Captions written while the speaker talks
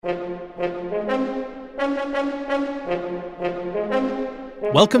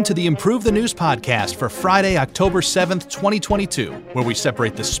Welcome to the Improve the News podcast for Friday, October 7th, 2022, where we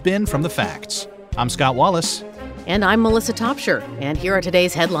separate the spin from the facts. I'm Scott Wallace. And I'm Melissa Topshire, and here are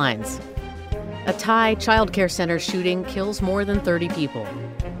today's headlines. A Thai childcare center shooting kills more than 30 people.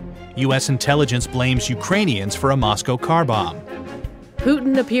 U.S. intelligence blames Ukrainians for a Moscow car bomb.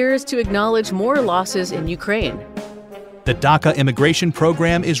 Putin appears to acknowledge more losses in Ukraine. The DACA immigration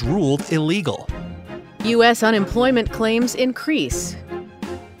program is ruled illegal. U.S. unemployment claims increase.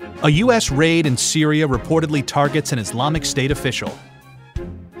 A U.S. raid in Syria reportedly targets an Islamic State official.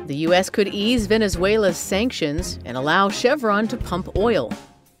 The U.S. could ease Venezuela's sanctions and allow Chevron to pump oil.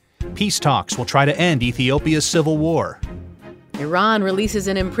 Peace talks will try to end Ethiopia's civil war. Iran releases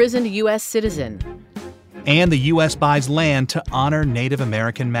an imprisoned U.S. citizen. And the U.S. buys land to honor Native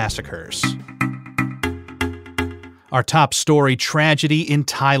American massacres. Our top story: tragedy in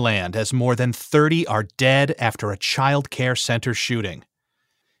Thailand as more than 30 are dead after a child care center shooting.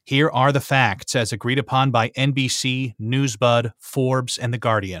 Here are the facts as agreed upon by NBC, Newsbud, Forbes, and The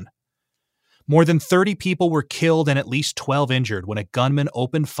Guardian. More than 30 people were killed and at least 12 injured when a gunman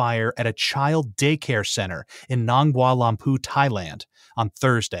opened fire at a child daycare center in Nong Bua Lampu, Thailand, on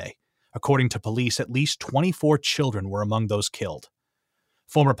Thursday. According to police, at least 24 children were among those killed.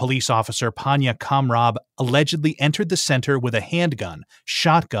 Former police officer Panya Kamrab allegedly entered the center with a handgun,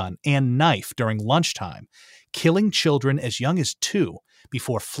 shotgun, and knife during lunchtime, killing children as young as 2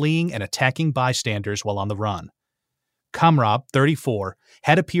 before fleeing and attacking bystanders while on the run. Kamrab, 34,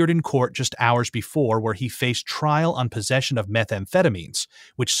 had appeared in court just hours before where he faced trial on possession of methamphetamines,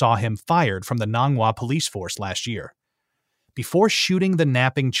 which saw him fired from the Nong Bua police force last year. Before shooting the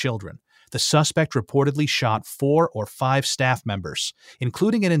napping children, the suspect reportedly shot 4 or 5 staff members,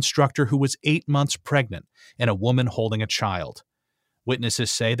 including an instructor who was 8 months pregnant and a woman holding a child.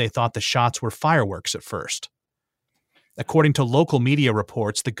 Witnesses say they thought the shots were fireworks at first. According to local media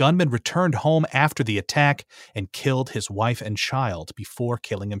reports, the gunman returned home after the attack and killed his wife and child before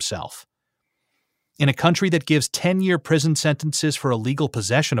killing himself. In a country that gives 10-year prison sentences for illegal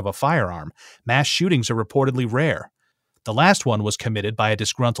possession of a firearm, mass shootings are reportedly rare. The last one was committed by a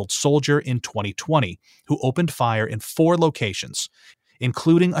disgruntled soldier in 2020 who opened fire in 4 locations,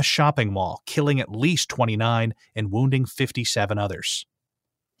 including a shopping mall, killing at least 29 and wounding 57 others.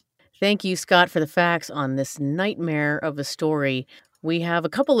 Thank you, Scott, for the facts on this nightmare of a story. We have a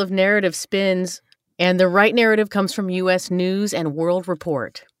couple of narrative spins, and the right narrative comes from U.S. News and World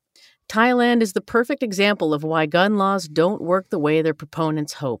Report. Thailand is the perfect example of why gun laws don't work the way their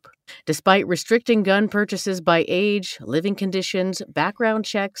proponents hope. Despite restricting gun purchases by age, living conditions, background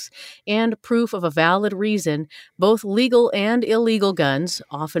checks, and proof of a valid reason, both legal and illegal guns,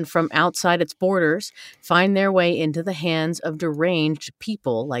 often from outside its borders, find their way into the hands of deranged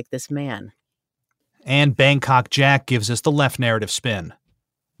people like this man. And Bangkok Jack gives us the left narrative spin.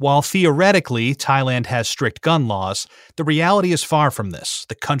 While theoretically Thailand has strict gun laws, the reality is far from this.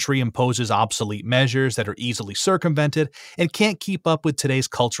 The country imposes obsolete measures that are easily circumvented and can't keep up with today's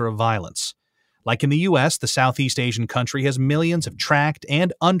culture of violence. Like in the U.S., the Southeast Asian country has millions of tracked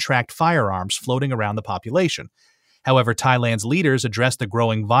and untracked firearms floating around the population. However, Thailand's leaders address the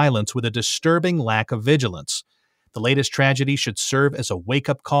growing violence with a disturbing lack of vigilance. The latest tragedy should serve as a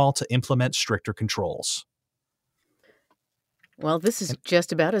wake-up call to implement stricter controls. Well, this is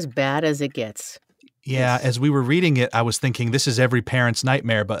just about as bad as it gets. Yeah, as we were reading it, I was thinking this is every parent's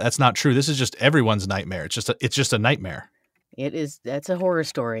nightmare, but that's not true. This is just everyone's nightmare. It's just a nightmare. It is. That's a horror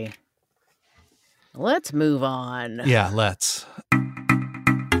story. Let's move on. Yeah, let's.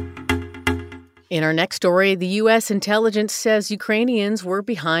 In our next story, the U.S. intelligence says Ukrainians were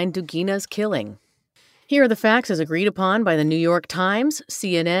behind Dugina's killing. Here are the facts as agreed upon by the New York Times,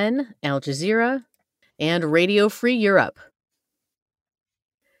 CNN, Al Jazeera, and Radio Free Europe.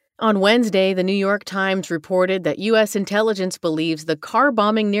 On Wednesday, the New York Times reported that U.S. intelligence believes the car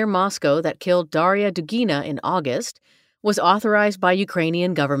bombing near Moscow that killed Daria Dugina in August was authorized by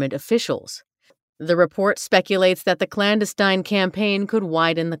Ukrainian government officials. The report speculates that the clandestine campaign could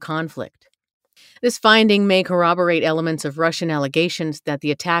widen the conflict. This finding may corroborate elements of Russian allegations that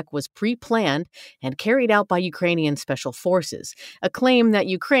the attack was pre-planned and carried out by Ukrainian special forces, a claim that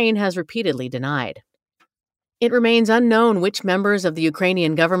Ukraine has repeatedly denied. It remains unknown which members of the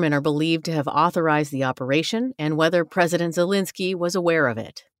Ukrainian government are believed to have authorized the operation and whether President Zelensky was aware of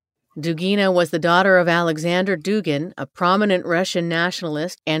it. Dugina was the daughter of Alexander Dugin, a prominent Russian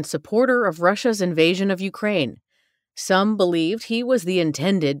nationalist and supporter of Russia's invasion of Ukraine. Some believed he was the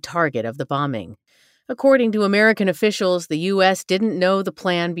intended target of the bombing. According to American officials, the U.S. didn't know the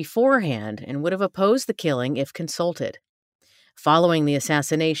plan beforehand and would have opposed the killing if consulted. Following the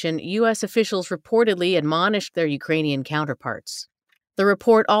assassination, U.S. officials reportedly admonished their Ukrainian counterparts. The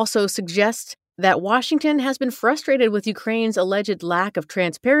report also suggests that Washington has been frustrated with Ukraine's alleged lack of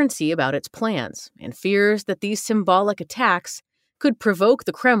transparency about its plans and fears that these symbolic attacks could provoke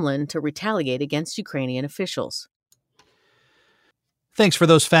the Kremlin to retaliate against Ukrainian officials. Thanks for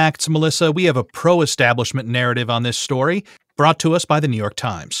those facts, Melissa. We have a pro-establishment narrative on this story, brought to us by the New York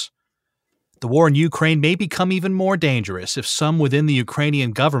Times. The war in Ukraine may become even more dangerous if some within the Ukrainian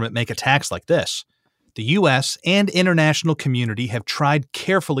government make attacks like this. The U.S. and international community have tried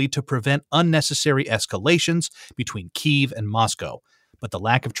carefully to prevent unnecessary escalations between Kyiv and Moscow, but the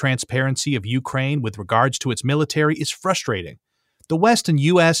lack of transparency of Ukraine with regards to its military is frustrating. The West and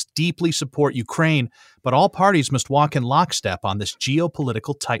U.S. deeply support Ukraine, but all parties must walk in lockstep on this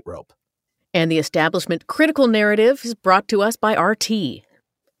geopolitical tightrope. And the establishment critical narrative is brought to us by RT.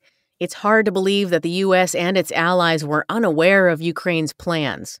 It's hard to believe that the U.S. and its allies were unaware of Ukraine's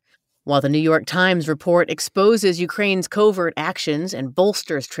plans. While the New York Times report exposes Ukraine's covert actions and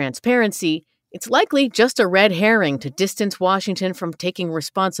bolsters transparency, it's likely just a red herring to distance Washington from taking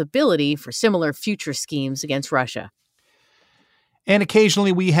responsibility for similar future schemes against Russia. And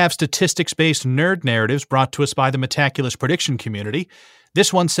occasionally we have statistics-based nerd narratives brought to us by the Metaculous prediction community.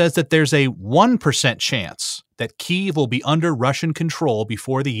 This one says that there's a 1% chance that Kyiv will be under Russian control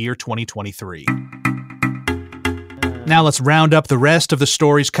before the year 2023. Now let's round up the rest of the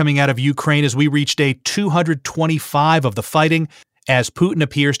stories coming out of Ukraine as we reach day 225 of the fighting, as Putin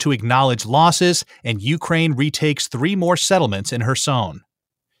appears to acknowledge losses and Ukraine retakes 3 more settlements in Kherson.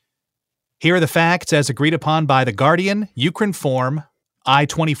 Here are the facts as agreed upon by The Guardian, Ukrinform,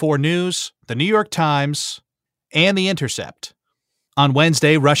 I-24 News, The New York Times, and The Intercept. On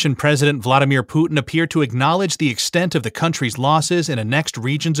Wednesday, Russian President Vladimir Putin appeared to acknowledge the extent of the country's losses in annexed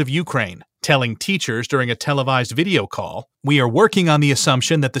regions of Ukraine, telling teachers during a televised video call, "We are working on the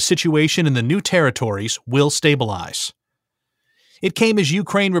assumption that the situation in the new territories will stabilize." It came as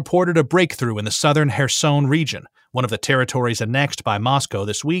Ukraine reported a breakthrough in the southern Kherson region, one of the territories annexed by Moscow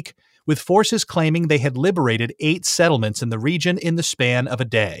this week, with forces claiming they had liberated 8 settlements in the region in the span of a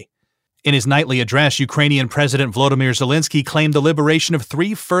day. In his nightly address, Ukrainian President Volodymyr Zelensky claimed the liberation of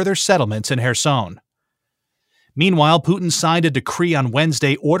 3 further settlements in Kherson. Meanwhile, Putin signed a decree on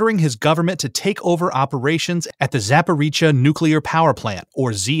Wednesday ordering his government to take over operations at the Zaporizhzhia nuclear power plant,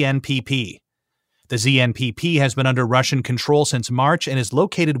 or ZNPP. The ZNPP has been under Russian control since March and is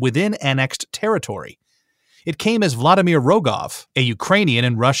located within annexed territory. It came as Vladimir Rogov, a Ukrainian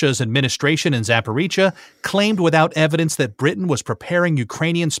in Russia's administration in Zaporizhzhia, claimed without evidence that Britain was preparing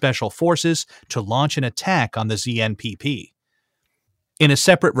Ukrainian special forces to launch an attack on the ZNPP. In a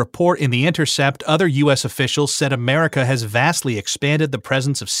separate report in The Intercept, other U.S. officials said America has vastly expanded the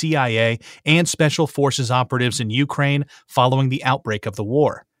presence of CIA and special forces operatives in Ukraine following the outbreak of the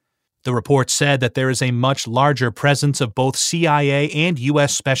war. The report said that there is a much larger presence of both CIA and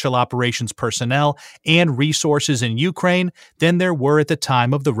U.S. Special Operations personnel and resources in Ukraine than there were at the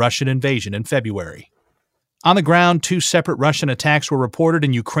time of the Russian invasion in February. On the ground, 2 separate Russian attacks were reported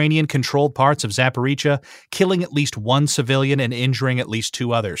in Ukrainian-controlled parts of Zaporizhzhia, killing at least 1 civilian and injuring at least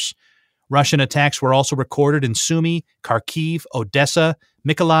 2 others. Russian attacks were also recorded in Sumy, Kharkiv, Odessa,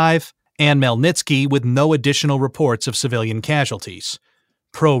 Mykolaiv, and Melnitsky, with no additional reports of civilian casualties.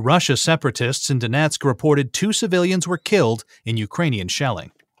 Pro-Russia separatists in Donetsk reported 2 civilians were killed in Ukrainian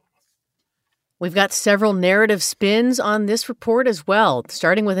shelling. We've got several narrative spins on this report as well,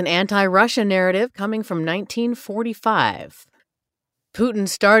 starting with an anti-Russia narrative coming from 1945. Putin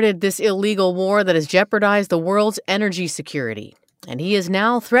started this illegal war that has jeopardized the world's energy security, and he is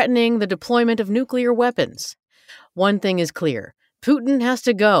now threatening the deployment of nuclear weapons. One thing is clear. Putin has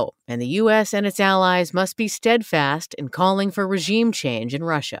to go, and the U.S. and its allies must be steadfast in calling for regime change in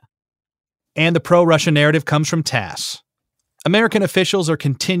Russia. And the pro-Russia narrative comes from TASS. American officials are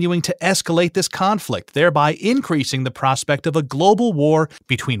continuing to escalate this conflict, thereby increasing the prospect of a global war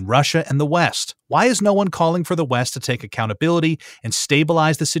between Russia and the West. Why is no one calling for the West to take accountability and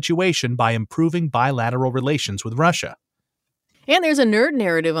stabilize the situation by improving bilateral relations with Russia? And there's a nerd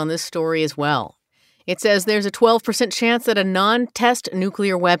narrative on this story as well. It says there's a 12% chance that a non-test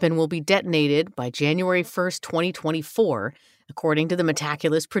nuclear weapon will be detonated by January 1st, 2024, according to the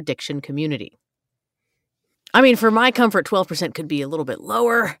Metaculous prediction community. I mean, for my comfort, 12% could be a little bit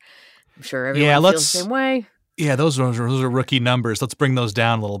lower. I'm sure everyone feels the same way. Yeah, those are rookie numbers. Let's bring those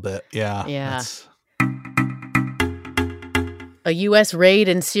down a little bit. Yeah. A U.S. raid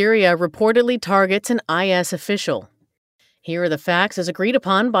in Syria reportedly targets an IS official. Here are the facts as agreed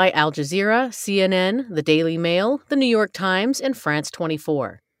upon by Al Jazeera, CNN, The Daily Mail, The New York Times, and France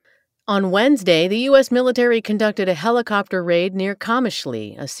 24. On Wednesday, the U.S. military conducted a helicopter raid near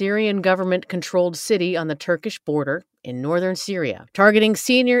Qamishli, a Syrian government-controlled city on the Turkish border in northern Syria, targeting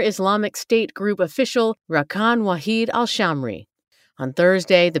senior Islamic State group official Rakan Wahid al-Shamri. On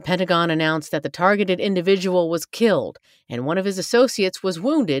Thursday, the Pentagon announced that the targeted individual was killed and one of his associates was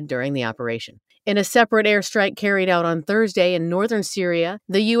wounded during the operation. In a separate airstrike carried out on Thursday in northern Syria,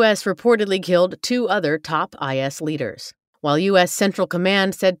 the U.S. reportedly killed 2 other top IS leaders. While U.S. Central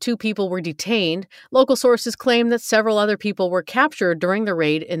Command said 2 people were detained, local sources claim that several other people were captured during the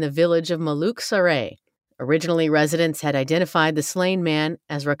raid in the village of Maluk Saray. Originally, residents had identified the slain man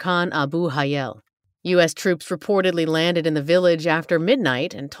as Rakan Abu Hayel. U.S. troops reportedly landed in the village after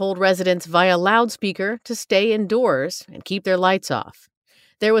midnight and told residents via loudspeaker to stay indoors and keep their lights off.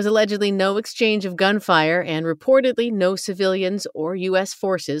 There was allegedly no exchange of gunfire, and reportedly no civilians or U.S.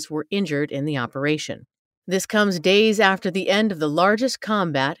 forces were injured in the operation. This comes days after the end of the largest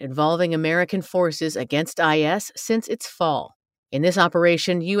combat involving American forces against IS since its fall. In this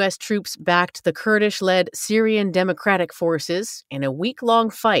operation, U.S. troops backed the Kurdish-led Syrian Democratic Forces in a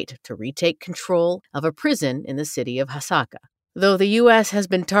week-long fight to retake control of a prison in the city of Hasaka. Though the U.S. has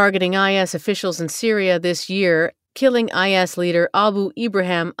been targeting IS officials in Syria this year, killing IS leader Abu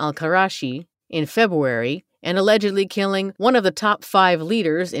Ibrahim al-Qarashi in February and allegedly killing one of the top 5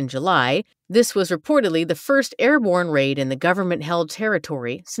 leaders in July, this was reportedly the first airborne raid in the government-held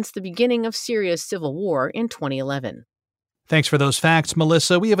territory since the beginning of Syria's civil war in 2011. Thanks for those facts,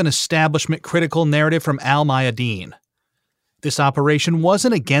 Melissa. We have an establishment-critical narrative from Al Mayadeen. This operation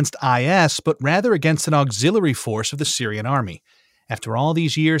wasn't against IS, but rather against an auxiliary force of the Syrian army. After all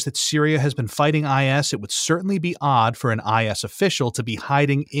these years that Syria has been fighting IS, it would certainly be odd for an IS official to be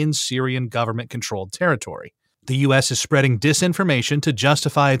hiding in Syrian government-controlled territory. The U.S. is spreading disinformation to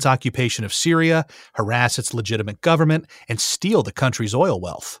justify its occupation of Syria, harass its legitimate government, and steal the country's oil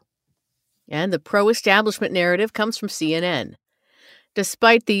wealth. And the pro-establishment narrative comes from CNN.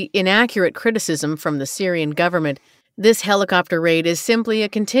 Despite the inaccurate criticism from the Syrian government, this helicopter raid is simply a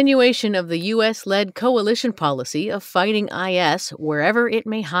continuation of the U.S.-led coalition policy of fighting IS wherever it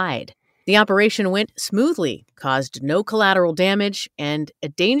may hide. The operation went smoothly, caused no collateral damage, and a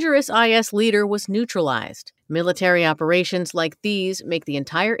dangerous IS leader was neutralized. Military operations like these make the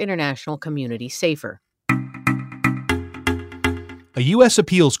entire international community safer. A U.S.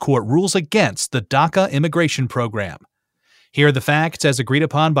 appeals court rules against the DACA immigration program. Here are the facts as agreed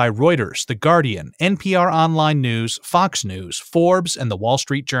upon by Reuters, The Guardian, NPR Online News, Fox News, Forbes, and The Wall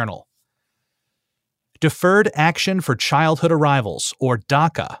Street Journal. Deferred Action for Childhood Arrivals, or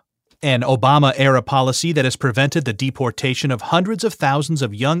DACA, an Obama-era policy that has prevented the deportation of hundreds of thousands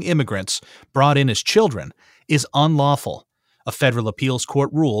of young immigrants brought in as children, is unlawful, a federal appeals court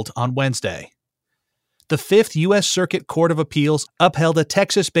ruled on Wednesday. The Fifth U.S. Circuit Court of Appeals upheld a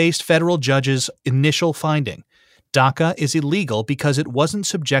Texas-based federal judge's initial finding. DACA is illegal because it wasn't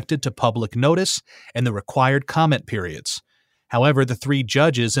subjected to public notice and the required comment periods. However, the 3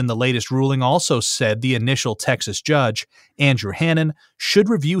 judges in the latest ruling also said the initial Texas judge, Andrew Hannon, should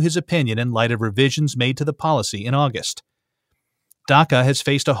review his opinion in light of revisions made to the policy in August. DACA has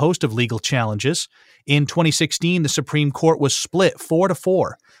faced a host of legal challenges. In 2016, the Supreme Court was split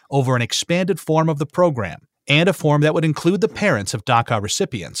 4-4 over an expanded form of the program and a form that would include the parents of DACA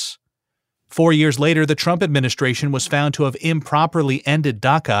recipients. 4 years later, the Trump administration was found to have improperly ended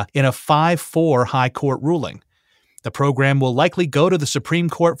DACA in a 5-4 high court ruling. The program will likely go to the Supreme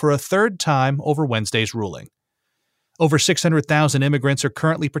Court for a 3rd time over Wednesday's ruling. Over 600,000 immigrants are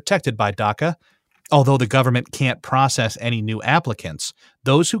currently protected by DACA. Although the government can't process any new applicants,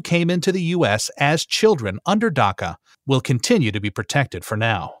 those who came into the U.S. as children under DACA will continue to be protected for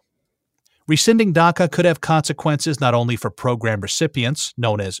now. Rescinding DACA could have consequences not only for program recipients,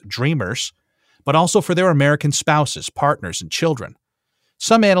 known as Dreamers, but also for their American spouses, partners, and children.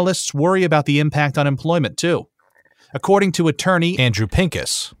 Some analysts worry about the impact on employment, too. According to attorney Andrew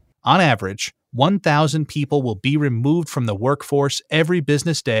Pincus, on average, 1,000 people will be removed from the workforce every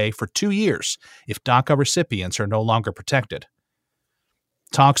business day for 2 years if DACA recipients are no longer protected.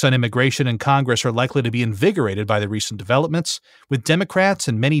 Talks on immigration in Congress are likely to be invigorated by the recent developments, with Democrats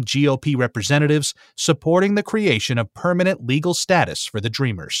and many GOP representatives supporting the creation of permanent legal status for the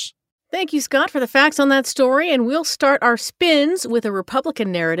Dreamers. Thank you, Scott, for the facts on that story, and we'll start our spins with a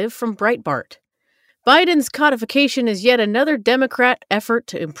Republican narrative from Breitbart. Biden's codification is yet another Democrat effort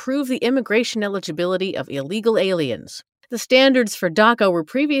to improve the immigration eligibility of illegal aliens. The standards for DACA were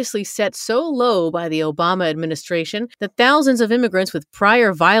previously set so low by the Obama administration that thousands of immigrants with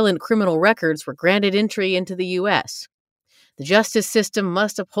prior violent criminal records were granted entry into the U.S. The justice system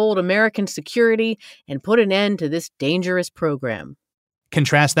must uphold American security and put an end to this dangerous program.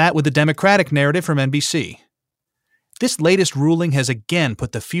 Contrast that with the Democratic narrative from NBC. This latest ruling has again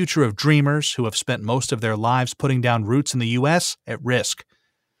put the future of dreamers who have spent most of their lives putting down roots in the U.S. at risk.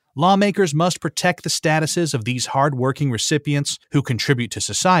 Lawmakers must protect the statuses of these hard-working recipients who contribute to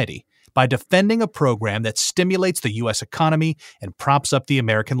society by defending a program that stimulates the U.S. economy and props up the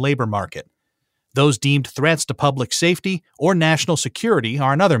American labor market. Those deemed threats to public safety or national security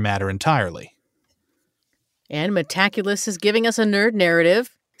are another matter entirely. And Metaculus is giving us a nerd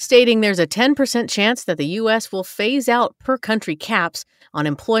narrative, stating there's a 10% chance that the U.S. will phase out per-country caps on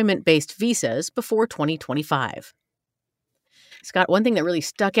employment-based visas before 2025. Scott, one thing that really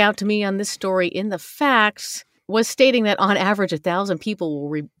stuck out to me on this story in the facts was stating that on average 1,000 people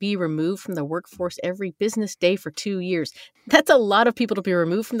will be removed from the workforce every business day for 2 years. That's a lot of people to be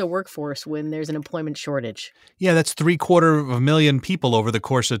removed from the workforce when there's an employment shortage. Yeah, that's 750,000 people over the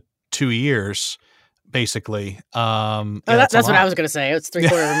course of 2 years, basically. That's what I was going to say. It's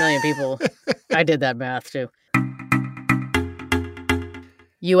 750,000 people. I did that math, too.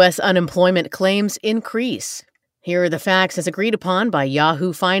 U.S. unemployment claims increase. Here are the facts as agreed upon by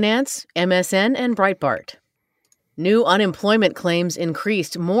Yahoo Finance, MSN, and Breitbart. New unemployment claims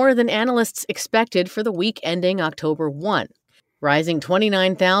increased more than analysts expected for the week ending October 1, rising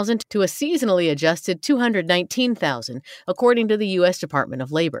 29,000 to a seasonally adjusted 219,000, according to the U.S. Department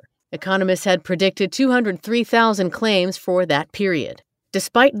of Labor. Economists had predicted 203,000 claims for that period.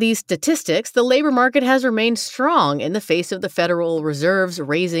 Despite these statistics, the labor market has remained strong in the face of the Federal Reserve's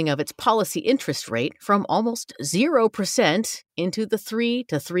raising of its policy interest rate from almost 0% into the 3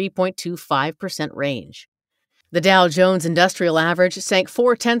 to 3.25% range. The Dow Jones Industrial Average sank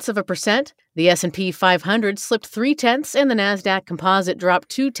 0.4%, the S&P 500 slipped 0.3%, and the Nasdaq Composite dropped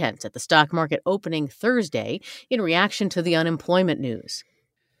 0.2% at the stock market opening Thursday in reaction to the unemployment news.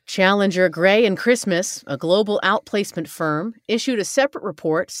 Challenger Gray and Christmas, a global outplacement firm, issued a separate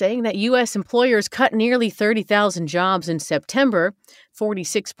report saying that U.S. employers cut nearly 30,000 jobs in September,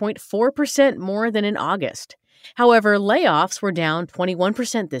 46.4% more than in August. However, layoffs were down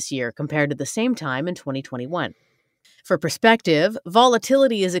 21% this year compared to the same time in 2021. For perspective,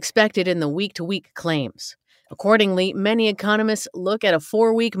 volatility is expected in the week-to-week claims. Accordingly, many economists look at a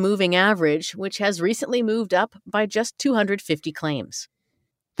 4-week moving average, which has recently moved up by just 250 claims.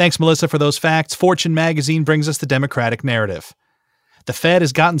 Thanks, Melissa, for those facts. Fortune magazine brings us the Democratic narrative. The Fed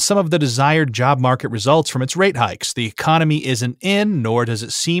has gotten some of the desired job market results from its rate hikes. The economy isn't in, nor does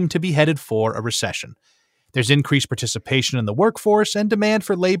it seem to be headed for a recession. There's increased participation in the workforce, and demand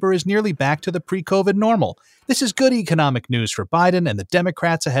for labor is nearly back to the pre-COVID normal. This is good economic news for Biden and the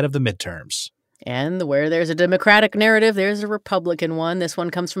Democrats ahead of the midterms. And where there's a Democratic narrative, there's a Republican one. This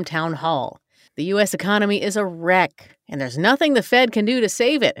one comes from Town Hall. The U.S. economy is a wreck, and there's nothing the Fed can do to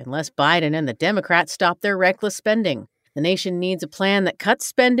save it unless Biden and the Democrats stop their reckless spending. The nation needs a plan that cuts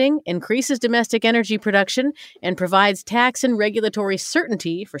spending, increases domestic energy production, and provides tax and regulatory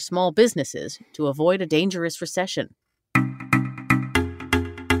certainty for small businesses to avoid a dangerous recession.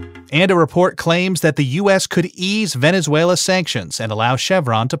 And a report claims that the U.S. could ease Venezuela's sanctions and allow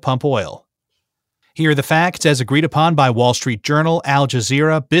Chevron to pump oil. Here are the facts as agreed upon by Wall Street Journal, Al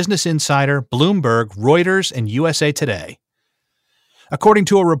Jazeera, Business Insider, Bloomberg, Reuters, and USA Today. According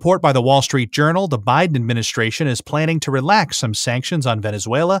to a report by the Wall Street Journal, the Biden administration is planning to relax some sanctions on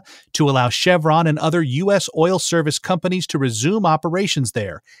Venezuela to allow Chevron and other U.S. oil service companies to resume operations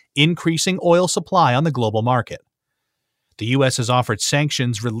there, increasing oil supply on the global market. The U.S. has offered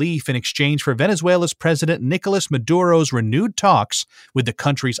sanctions relief in exchange for Venezuela's President Nicolas Maduro's renewed talks with the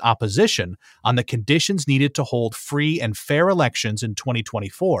country's opposition on the conditions needed to hold free and fair elections in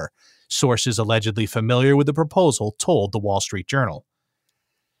 2024, sources allegedly familiar with the proposal told the Wall Street Journal.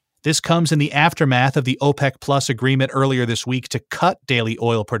 This comes in the aftermath of the OPEC Plus agreement earlier this week to cut daily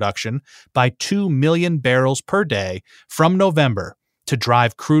oil production by 2 million barrels per day from November to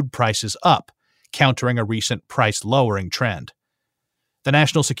drive crude prices up, countering a recent price-lowering trend. The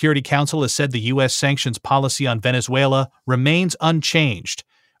National Security Council has said the U.S. sanctions policy on Venezuela remains unchanged,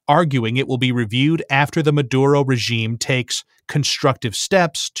 arguing it will be reviewed after the Maduro regime takes constructive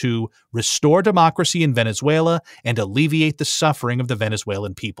steps to restore democracy in Venezuela and alleviate the suffering of the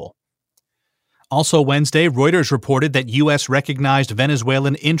Venezuelan people. Also Wednesday, Reuters reported that U.S.-recognized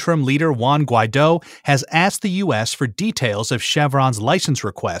Venezuelan interim leader Juan Guaido has asked the U.S. for details of Chevron's license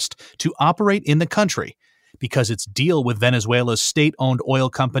request to operate in the country because its deal with Venezuela's state-owned oil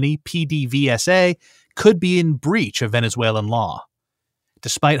company, PDVSA, could be in breach of Venezuelan law.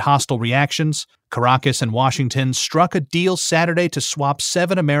 Despite hostile reactions, Caracas and Washington struck a deal Saturday to swap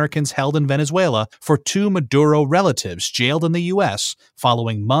 7 Americans held in Venezuela for 2 Maduro relatives jailed in the U.S.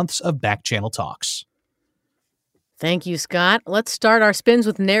 following months of back-channel talks. Thank you, Scott. Let's start our spins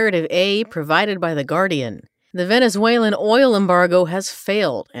with narrative A, provided by The Guardian. The Venezuelan oil embargo has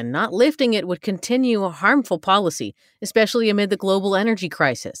failed, and not lifting it would continue a harmful policy, especially amid the global energy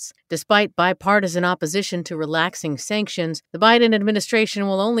crisis. Despite bipartisan opposition to relaxing sanctions, the Biden administration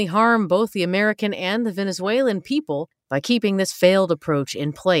will only harm both the American and the Venezuelan people by keeping this failed approach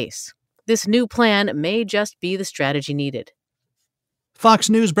in place. This new plan may just be the strategy needed. Fox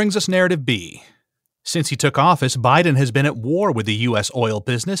News brings us narrative B. Since he took office, Biden has been at war with the U.S. oil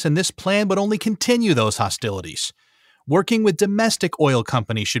business, and this plan would only continue those hostilities. Working with domestic oil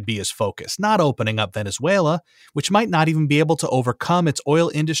companies should be his focus, not opening up Venezuela, which might not even be able to overcome its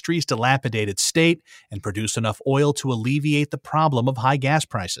oil industry's dilapidated state and produce enough oil to alleviate the problem of high gas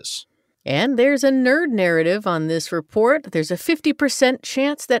prices. And there's a nerd narrative on this report. There's a 50%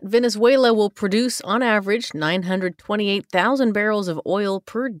 chance that Venezuela will produce, on average, 928,000 barrels of oil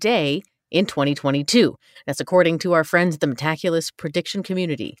per day in 2022. That's according to our friends at the Metaculus prediction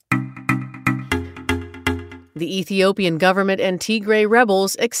community. The Ethiopian government and Tigray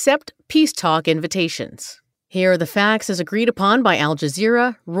rebels accept peace talk invitations. Here are the facts as agreed upon by Al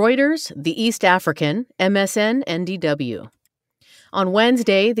Jazeera, Reuters, The East African, MSN, and DW. On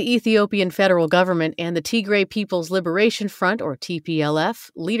Wednesday, the Ethiopian federal government and the Tigray People's Liberation Front, or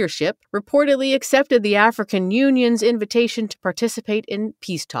TPLF, leadership reportedly accepted the African Union's invitation to participate in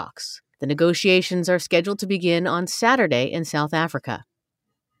peace talks. The negotiations are scheduled to begin on Saturday in South Africa.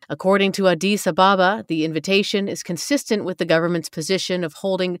 According to Addis Ababa, the invitation is consistent with the government's position of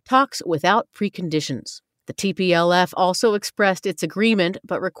holding talks without preconditions. The TPLF also expressed its agreement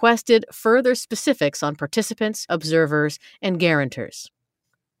but requested further specifics on participants, observers, and guarantors.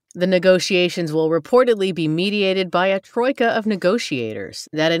 The negotiations will reportedly be mediated by a troika of negotiators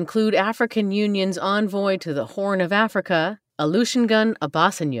that include African Union's envoy to the Horn of Africa, Olusegun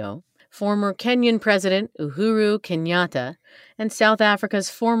Obasanjo, former Kenyan President Uhuru Kenyatta, and South Africa's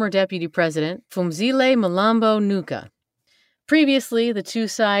former Deputy President Phumzile Mlambo Ngcuka. Previously, the two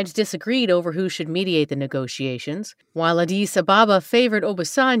sides disagreed over who should mediate the negotiations. While Addis Ababa favored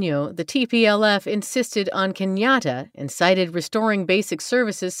Obasanjo, the TPLF insisted on Kenyatta and cited restoring basic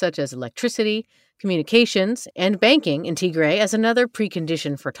services such as electricity, communications, and banking in Tigray as another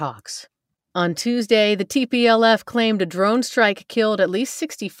precondition for talks. On Tuesday, the TPLF claimed a drone strike killed at least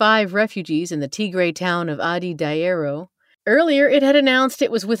 65 refugees in the Tigray town of Adi Dairo. Earlier, it had announced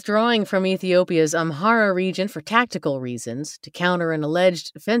it was withdrawing from Ethiopia's Amhara region for tactical reasons to counter an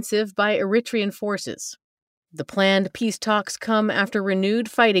alleged offensive by Eritrean forces. The planned peace talks come after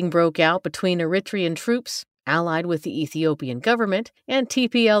renewed fighting broke out between Eritrean troops, allied with the Ethiopian government, and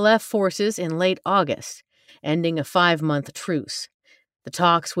TPLF forces in late August, ending a 5-month truce. The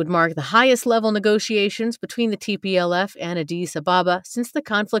talks would mark the highest-level negotiations between the TPLF and Addis Ababa since the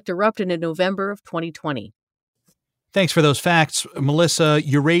conflict erupted in November of 2020. Thanks for those facts, Melissa.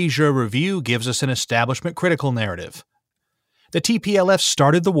 Eurasia Review gives us an establishment-critical narrative. The TPLF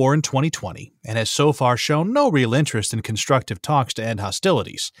started the war in 2020 and has so far shown no real interest in constructive talks to end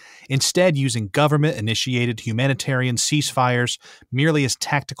hostilities, instead using government-initiated humanitarian ceasefires merely as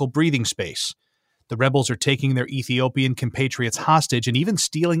tactical breathing space. The rebels are taking their Ethiopian compatriots hostage and even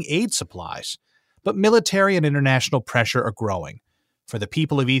stealing aid supplies. But military and international pressure are growing. For the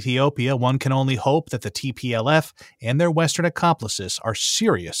people of Ethiopia, one can only hope that the TPLF and their Western accomplices are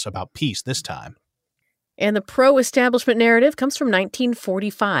serious about peace this time. And the pro-establishment narrative comes from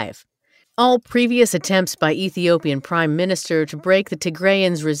 1945. All previous attempts by Ethiopian Prime Minister to break the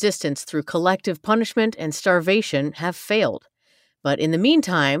Tigrayans' resistance through collective punishment and starvation have failed. But in the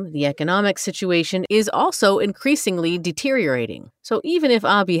meantime, the economic situation is also increasingly deteriorating. So even if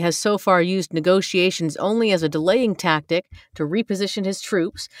Abiy has so far used negotiations only as a delaying tactic to reposition his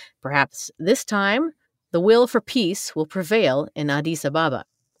troops, perhaps this time the will for peace will prevail in Addis Ababa.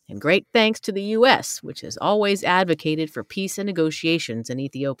 And great thanks to the U.S., which has always advocated for peace and negotiations in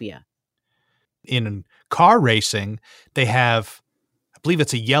Ethiopia. In car racing, they have, I believe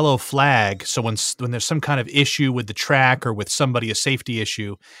it's a yellow flag. So when there's some kind of issue with the track or with somebody, a safety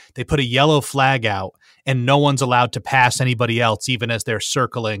issue, they put a yellow flag out and no one's allowed to pass anybody else, even as they're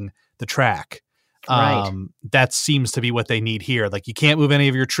circling the track. Right. That seems to be what they need here. Like, you can't move any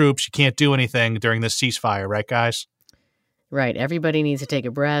of your troops. You can't do anything during this ceasefire. Right, guys? Right. Everybody needs to take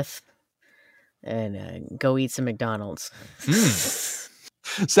a breath and go eat some McDonald's.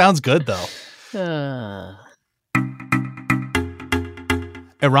 Sounds good, though.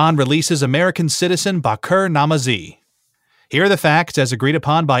 Iran releases American citizen Bakr Namazi. Here are the facts as agreed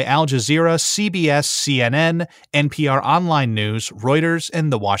upon by Al Jazeera, CBS, CNN, NPR Online News, Reuters,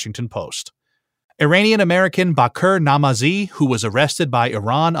 and The Washington Post. Iranian-American Bakur Namazi, who was arrested by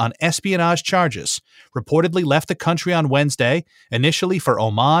Iran on espionage charges, reportedly left the country on Wednesday, initially for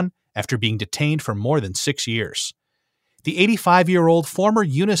Oman, after being detained for more than 6 years. The 85-year-old former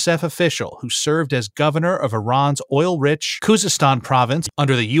UNICEF official who served as governor of Iran's oil-rich Khuzestan province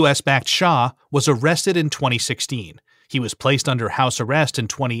under the U.S.-backed Shah was arrested in 2016. He was placed under house arrest in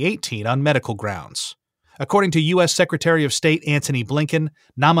 2018 on medical grounds. According to U.S. Secretary of State Antony Blinken,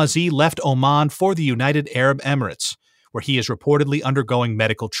 Namazi left Oman for the United Arab Emirates, where he is reportedly undergoing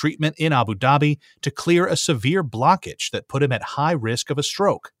medical treatment in Abu Dhabi to clear a severe blockage that put him at high risk of a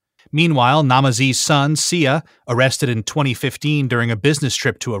stroke. Meanwhile, Namazi's son, Sia, arrested in 2015 during a business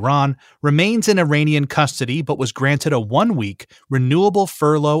trip to Iran, remains in Iranian custody but was granted a 1-week renewable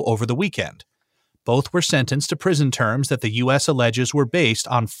furlough over the weekend. Both were sentenced to prison terms that the U.S. alleges were based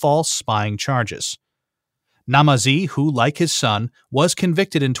on false spying charges. Namazi, who, like his son, was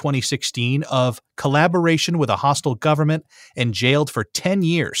convicted in 2016 of collaboration with a hostile government and jailed for 10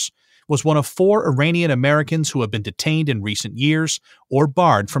 years, was one of 4 Iranian Americans who have been detained in recent years or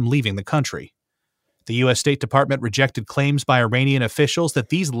barred from leaving the country. The U.S. State Department rejected claims by Iranian officials that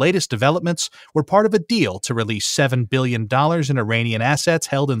these latest developments were part of a deal to release $7 billion in Iranian assets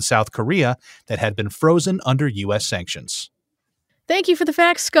held in South Korea that had been frozen under U.S. sanctions. Thank you for the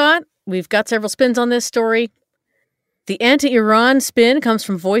facts, Scott. We've got several spins on this story. The anti-Iran spin comes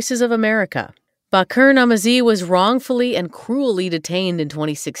from Voices of America. Bakur Namazi was wrongfully and cruelly detained in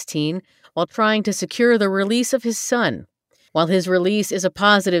 2016 while trying to secure the release of his son. While his release is a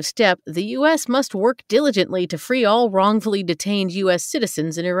positive step, the U.S. must work diligently to free all wrongfully detained U.S.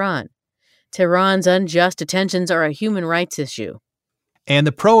 citizens in Iran. Tehran's unjust detentions are a human rights issue. And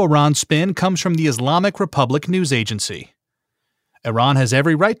the pro-Iran spin comes from the Islamic Republic News Agency. Iran has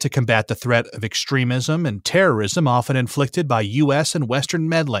every right to combat the threat of extremism and terrorism often inflicted by U.S. and Western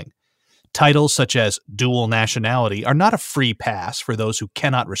meddling. Titles such as dual nationality are not a free pass for those who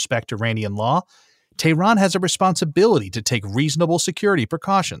cannot respect Iranian law. Tehran has a responsibility to take reasonable security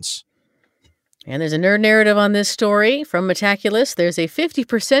precautions. And there's a nerd narrative on this story. From Metaculus, there's a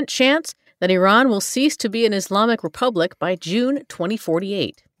 50% chance that Iran will cease to be an Islamic republic by June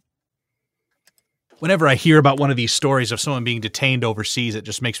 2048. Whenever I hear about one of these stories of someone being detained overseas, it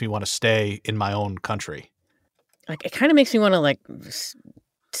just makes me want to stay in my own country. It kind of makes me want to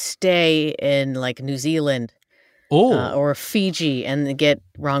stay in New Zealand or Fiji and get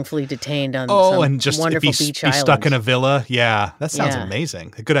wrongfully detained on some and just wonderful be beach island. Stuck in a villa. Yeah, that sounds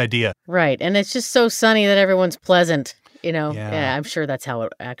amazing. A good idea. Right. And it's just so sunny that everyone's pleasant. Yeah, I'm sure that's how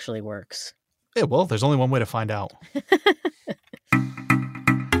it actually works. Yeah, well, there's only one way to find out.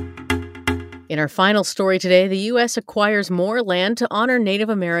 In our final story today, the U.S. acquires more land to honor Native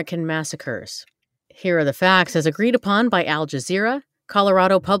American massacres. Here are the facts as agreed upon by Al Jazeera,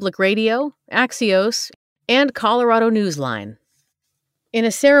 Colorado Public Radio, Axios, and Colorado Newsline. In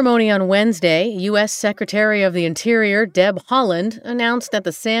a ceremony on Wednesday, U.S. Secretary of the Interior Deb Haaland announced that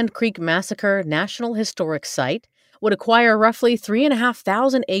the Sand Creek Massacre National Historic Site would acquire roughly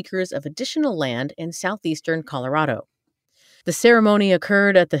 3,500 acres of additional land in southeastern Colorado. The ceremony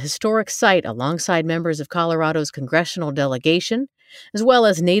occurred at the historic site alongside members of Colorado's congressional delegation, as well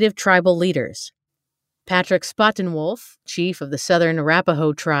as native tribal leaders. Patrick Spottenwolf, chief of the Southern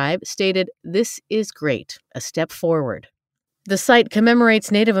Arapaho tribe, stated, "This is great, a step forward." The site commemorates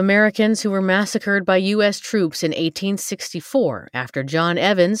Native Americans who were massacred by U.S. troops in 1864 after John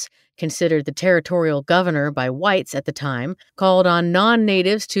Evans, considered the territorial governor by whites at the time, called on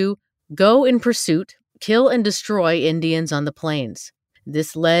non-natives to go in pursuit, kill and destroy Indians on the plains.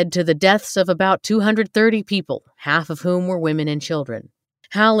 This led to the deaths of about 230 people, half of whom were women and children.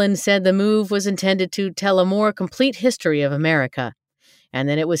 Howland said the move was intended to tell a more complete history of America, and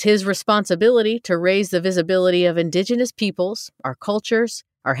that it was his responsibility to raise the visibility of indigenous peoples, our cultures,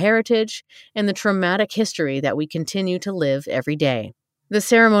 our heritage, and the traumatic history that we continue to live every day. The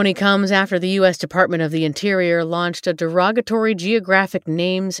ceremony comes after the U.S. Department of the Interior launched a derogatory geographic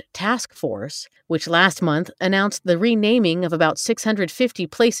names task force, which last month announced the renaming of about 650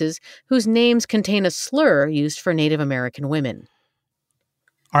 places whose names contain a slur used for Native American women.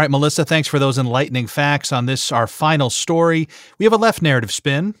 All right, Melissa, thanks for those enlightening facts on this, our final story. We have a left narrative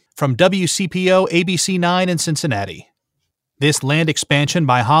spin from WCPO ABC 9 in Cincinnati. This land expansion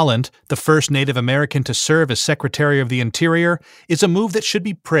by Haaland, the first Native American to serve as Secretary of the Interior, is a move that should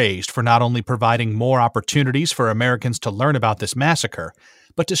be praised for not only providing more opportunities for Americans to learn about this massacre,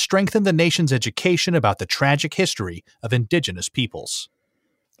 but to strengthen the nation's education about the tragic history of indigenous peoples.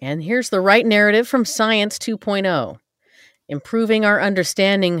 And here's the right narrative from Science 2.0. Improving our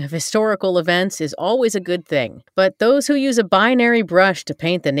understanding of historical events is always a good thing, but those who use a binary brush to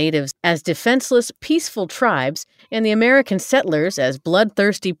paint the natives as defenseless, peaceful tribes and the American settlers as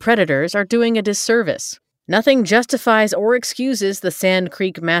bloodthirsty predators are doing a disservice. Nothing justifies or excuses the Sand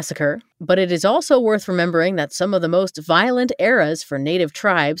Creek Massacre, but it is also worth remembering that some of the most violent eras for native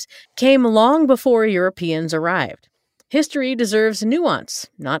tribes came long before Europeans arrived. History deserves nuance,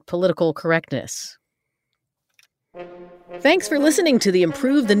 not political correctness. Thanks for listening to the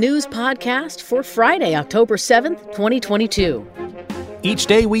Improve the News podcast for Friday, October 7th, 2022. Each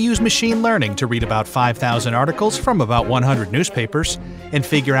day, we use machine learning to read about 5,000 articles from about 100 newspapers and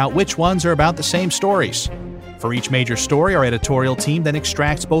figure out which ones are about the same stories. For each major story, our editorial team then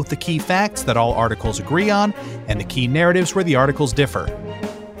extracts both the key facts that all articles agree on and the key narratives where the articles differ.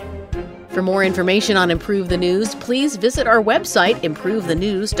 For more information on Improve the News, please visit our website,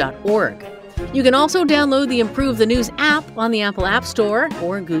 improvethenews.org. You can also download the Improve the News app on the Apple App Store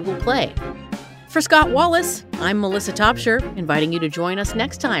or Google Play. For Scott Wallace, I'm Melissa Topshire, inviting you to join us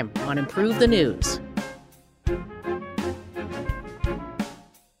next time on Improve the News.